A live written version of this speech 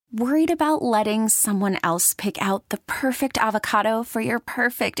Worried about letting someone else pick out the perfect avocado for your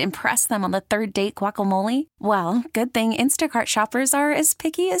perfect impress them on the third date guacamole? Well, good thing Instacart shoppers are as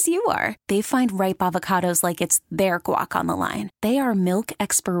picky as you are. They find ripe avocados like it's their guac on the line. They are milk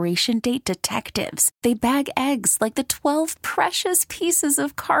expiration date detectives. They bag eggs like the 12 precious pieces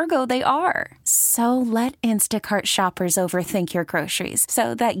of cargo they are. So let Instacart shoppers overthink your groceries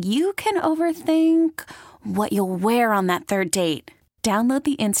so that you can overthink what you'll wear on that third date. Download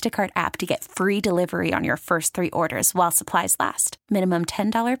the Instacart app to get free delivery on your first 3 orders while supplies last. Minimum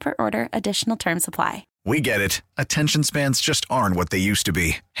 $10 per order. Additional terms apply. We get it. Attention spans just aren't what they used to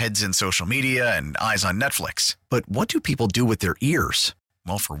be. Heads in social media and eyes on Netflix. But what do people do with their ears?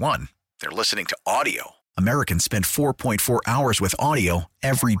 Well, for one, they're listening to audio. Americans spend 4.4 hours with audio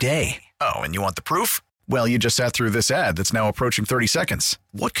every day. Oh, and you want the proof? Well, you just sat through this ad that's now approaching 30 seconds.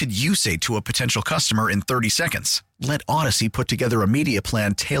 What could you say to a potential customer in 30 seconds? Let Odyssey put together a media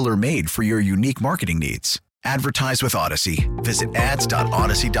plan tailor-made for your unique marketing needs. Advertise with Odyssey. Visit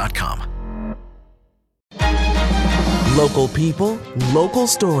ads.odyssey.com. Local people, local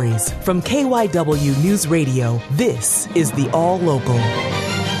stories. From KYW Newsradio, this is the All-Local.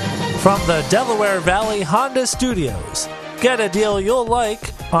 From the Delaware Valley Honda Studios, get a deal you'll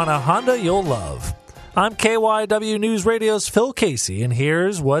like on a Honda you'll love. I'm KYW Newsradio's Phil Casey, and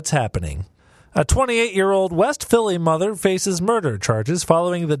here's what's happening. A 28-year-old West Philly mother faces murder charges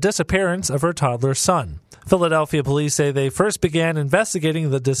following the disappearance of her toddler son. Philadelphia police say they first began investigating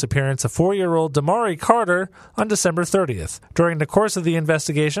the disappearance of 4-year-old Damari Carter on December 30th. During the course of the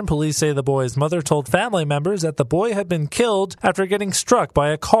investigation, police say the boy's mother told family members that the boy had been killed after getting struck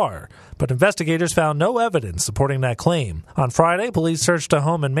by a car, but investigators found no evidence supporting that claim. On Friday, police searched a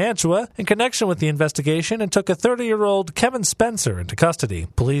home in Mantua in connection with the investigation and took a 30-year-old Kevin Spencer into custody.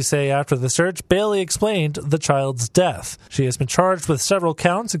 Police say after the search, Bailey explained the child's death. She has been charged with several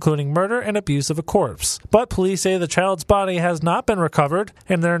counts, including murder and abuse of a corpse. But police say the child's body has not been recovered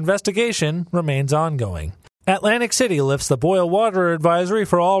and their investigation remains ongoing. Atlantic City lifts the boil water advisory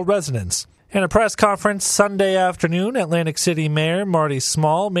for all residents. In a press conference Sunday afternoon, Atlantic City Mayor Marty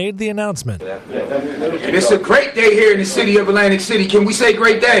Small made the announcement. And it's a great day here in the city of Atlantic City. Can we say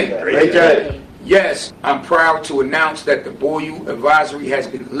great day? Great day. Yes, I'm proud to announce that the boil advisory has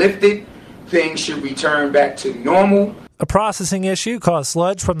been lifted. Things should return back to normal. A processing issue caused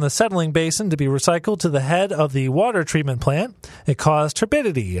sludge from the settling basin to be recycled to the head of the water treatment plant. It caused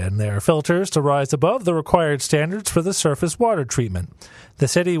turbidity in their filters to rise above the required standards for the surface water treatment. The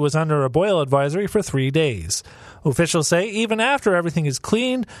city was under a boil advisory for 3 days. Officials say even after everything is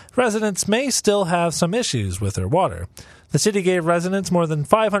cleaned, residents may still have some issues with their water. The city gave residents more than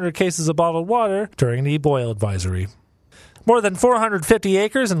 500 cases of bottled water during the boil advisory. More than 450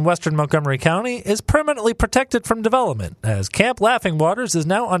 acres in western Montgomery County is permanently protected from development, as Camp Laughing Waters is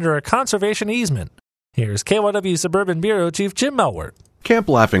now under a conservation easement. Here's KYW Suburban Bureau Chief Jim Melwert. Camp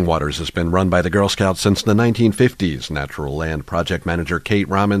Laughing Waters has been run by the Girl Scouts since the 1950s. Natural Land Project Manager Kate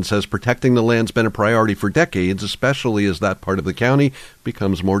Rahman says protecting the land's been a priority for decades, especially as that part of the county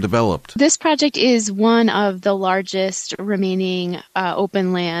becomes more developed. This project is one of the largest remaining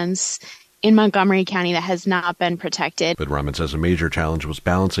open lands in Montgomery County that has not been protected. But Rahman says a major challenge was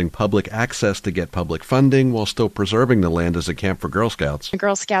balancing public access to get public funding while still preserving the land as a camp for Girl Scouts. The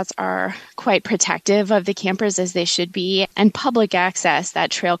Girl Scouts are quite protective of the campers, as they should be, and public access,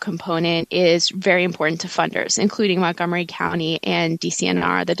 that trail component, is very important to funders, including Montgomery County and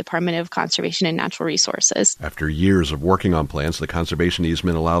DCNR, the Department of Conservation and Natural Resources. After years of working on plans, the conservation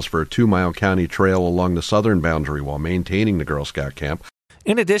easement allows for a 2-mile county trail along the southern boundary while maintaining the Girl Scout camp.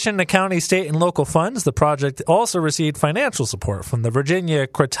 In addition to county, state, and local funds, the project also received financial support from the Virginia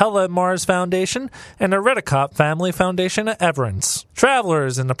Cretella Mars Foundation and the Redicop Family Foundation at Everence.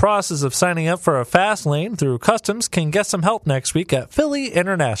 Travelers in the process of signing up for a fast lane through Customs can get some help next week at Philly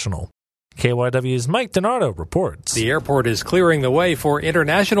International. KYW's Mike DiNardo reports. The airport is clearing the way for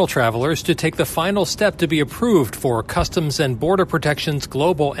international travelers to take the final step to be approved for Customs and Border Protection's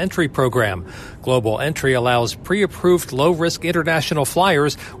Global Entry program. Global Entry allows pre-approved low-risk international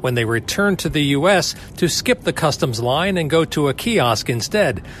flyers when they return to the U.S. to skip the customs line and go to a kiosk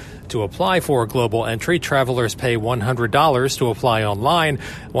instead. To apply for Global Entry, travelers pay $100 to apply online.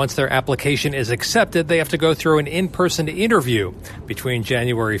 Once their application is accepted, they have to go through an in-person interview. Between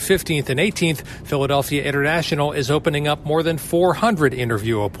January 15th and 18th, Philadelphia International is opening up more than 400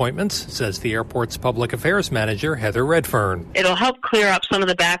 interview appointments, says the airport's public affairs manager, Heather Redfern. It'll help clear up some of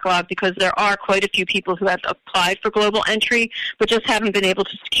the backlog because there are quite a few people who have applied for Global Entry, but just haven't been able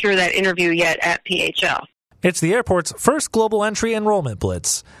to secure that interview yet at PHL. It's the airport's first Global Entry enrollment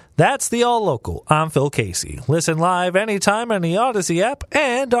blitz. That's the All Local. I'm Phil Casey. Listen live anytime on the Odyssey app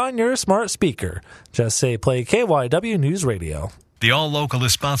and on your smart speaker. Just say play KYW News Radio. The All Local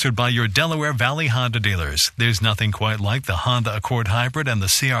is sponsored by your Delaware Valley Honda dealers. There's nothing quite like the Honda Accord Hybrid and the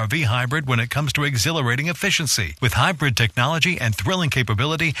CR-V Hybrid when it comes to exhilarating efficiency. With hybrid technology and thrilling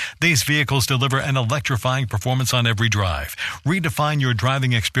capability, these vehicles deliver an electrifying performance on every drive. Redefine your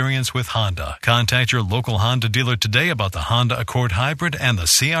driving experience with Honda. Contact your local Honda dealer today about the Honda Accord Hybrid and the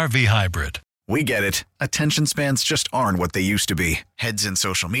CR-V Hybrid. We get it. Attention spans just aren't what they used to be. Heads in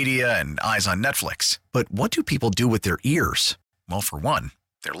social media and eyes on Netflix. But what do people do with their ears? Well, for one,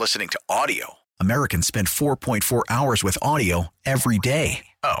 they're listening to audio. Americans spend 4.4 hours with audio every day.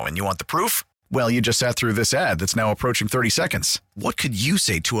 Oh, and you want the proof? Well, you just sat through this ad that's now approaching 30 seconds. What could you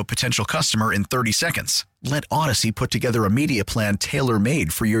say to a potential customer in 30 seconds? Let Odyssey put together a media plan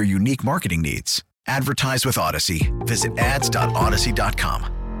tailor-made for your unique marketing needs. Advertise with Odyssey. Visit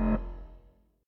ads.odyssey.com.